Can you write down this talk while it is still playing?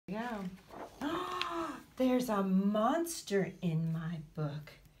go. There's a monster in my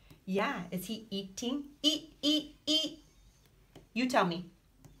book. Yeah, is he eating? Eat, eat, eat. You tell me.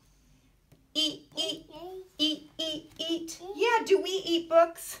 Eat, eat, eat, eat, eat. Yeah, do we eat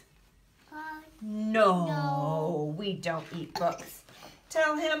books? No, we don't eat books.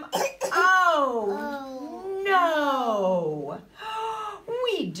 Tell him, oh, no.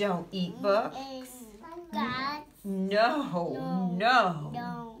 We don't eat books. No.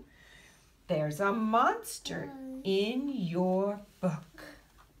 There's a monster in your book.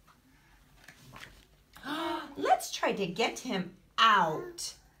 Let's try to get him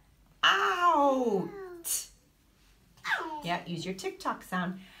out. Out. Yeah, use your TikTok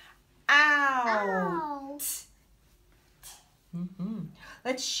sound. Out.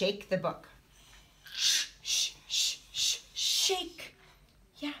 Let's shake the book. Shh, shh, shh, shh, shake.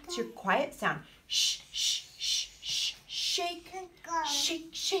 Yeah, it's your quiet sound. Shh, shh, shh, shh, shake.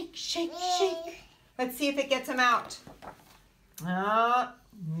 Shake, shake, shake, shake. Let's see if it gets him out.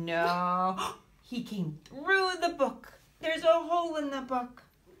 No. He came through the book. There's a hole in the book.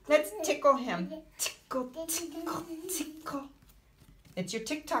 Let's tickle him. Tickle, tickle, tickle. It's your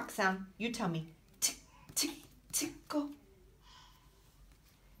TikTok sound. You tell me. Tick, tick, tickle.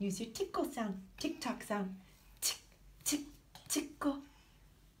 Use your tickle sound. TikTok sound. Tick, tick, tickle.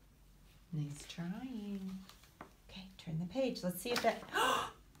 Nice trying. Okay, turn the page. Let's see if that...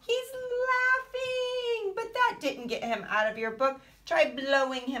 He's laughing! But that didn't get him out of your book. Try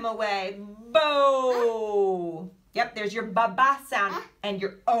blowing him away. Bo! Yep, there's your ba-ba sound and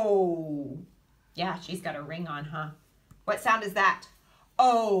your oh. Yeah, she's got a ring on, huh? What sound is that?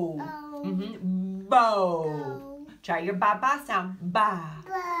 Oh. Bo. Try your ba-ba sound. Ba.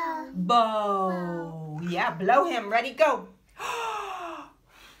 Bo. Yeah, blow him. Ready, go.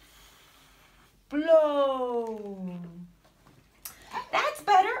 Blow. That's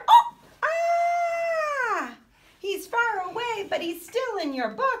better. Oh! Ah! He's far away, but he's still in your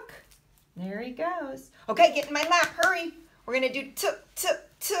book. There he goes. Okay, get in my lap. Hurry. We're going to do took, took,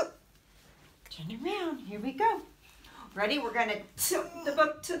 took. Turn around. Here we go. Ready? We're going to tilt the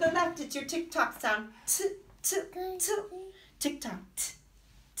book to the left. It's your TikTok sound. Tick, tick, tick. TikTok.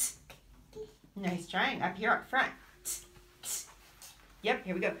 Nice trying. Up here up front. Yep,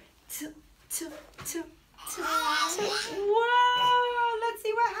 here we go. Tilt, tilt, tilt, tilt, tilt. Whoa! Let's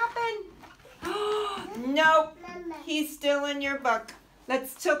see what happened. Nope. He's still in your book.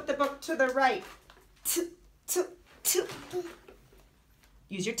 Let's tilt the book to the right. Tilt, tilt, tilt.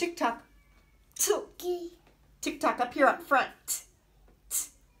 Use your TikTok. Tilt. TikTok up here up front.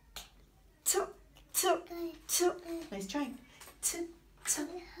 Tilt, tilt, tilt. Nice trying. Tilt, tilt,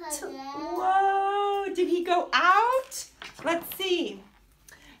 tilt. Whoa! Did he go out? Let's see.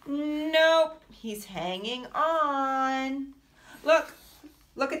 Nope. He's hanging on. Look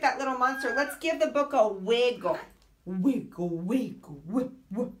at that little monster. Let's give the book a wiggle. Wiggle, wiggle,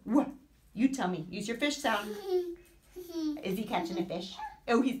 wiggle. You tell me. Use your fish sound. Is he catching a fish?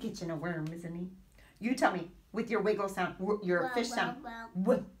 Oh, he's catching a worm, isn't he? You tell me with your wiggle sound, your fish sound.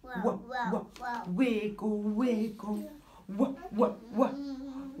 Wiggle, wiggle. Wiggle.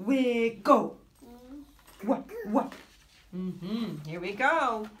 Here we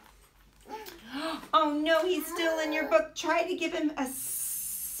go. Oh no, he's still in your book. Try to give him a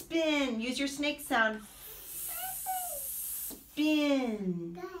spin. Use your snake sound.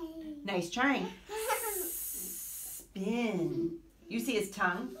 Spin. Nice trying. Spin. You see his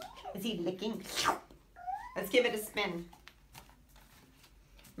tongue? Is he licking? Let's give it a spin.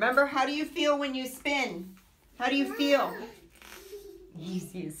 Remember, how do you feel when you spin? How do you feel? You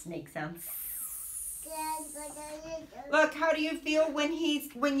see his snake sound. Look, how do you feel when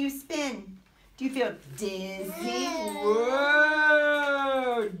you spin? Do you feel dizzy?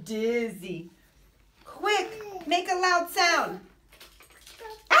 Whoa, dizzy. Quick, make a loud sound.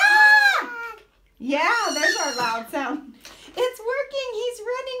 Ah! Yeah, there's our loud sound. It's working. He's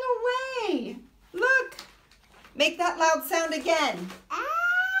running away. Look. Make that loud sound again. Ah!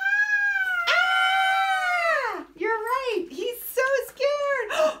 You're right. He's so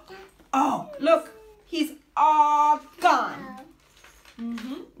scared. Oh, look. He's all gone.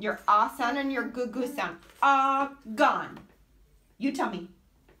 Your ah sound and your goo sound. All gone. You tell me.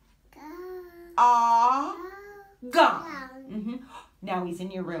 All gone. Now he's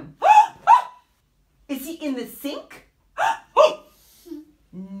in your room. Is he in the sink?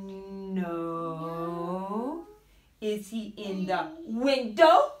 No. Is he in the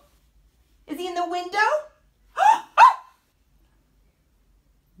window? Is he in the window?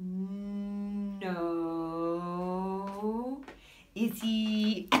 No. Is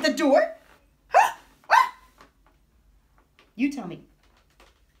he at the door? You tell me.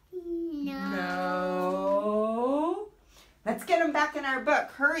 Let's get him back in our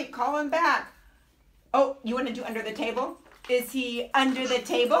book. Hurry, call him back. Oh, you want to do under the table? Is he under the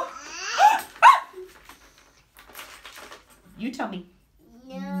table? You tell me.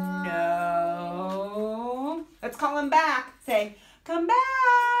 No. Let's call him back. Say, come back.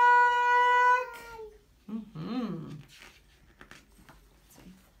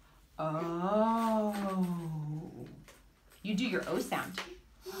 Oh. You do your O sound.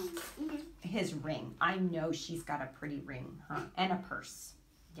 His ring. I know she's got a pretty ring, huh? And a purse.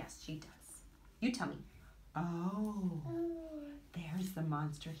 Yes, she does. You tell me. Oh. There's the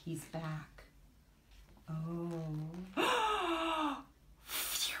monster. He's back. Oh.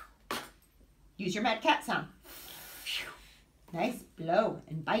 Use your mad cat sound. Nice blow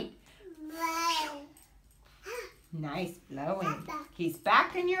and bite. Nice blowing. He's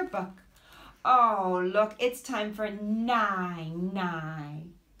back in your book. Oh, look, it's time for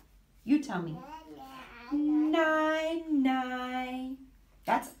nine. You tell me. Nine.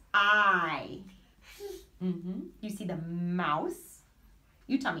 That's I. You see the mouse?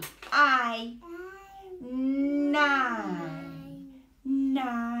 You tell me. I. Nine.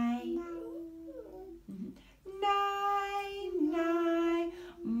 Nine.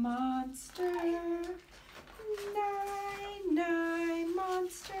 Monster. Nine.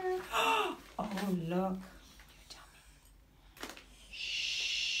 Monster. Oh, look. You tell me.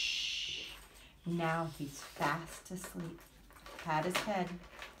 Shh. Now he's fast asleep. Pat his head.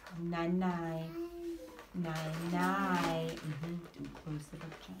 Nine. Do close the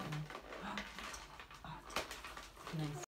book gently. Nice.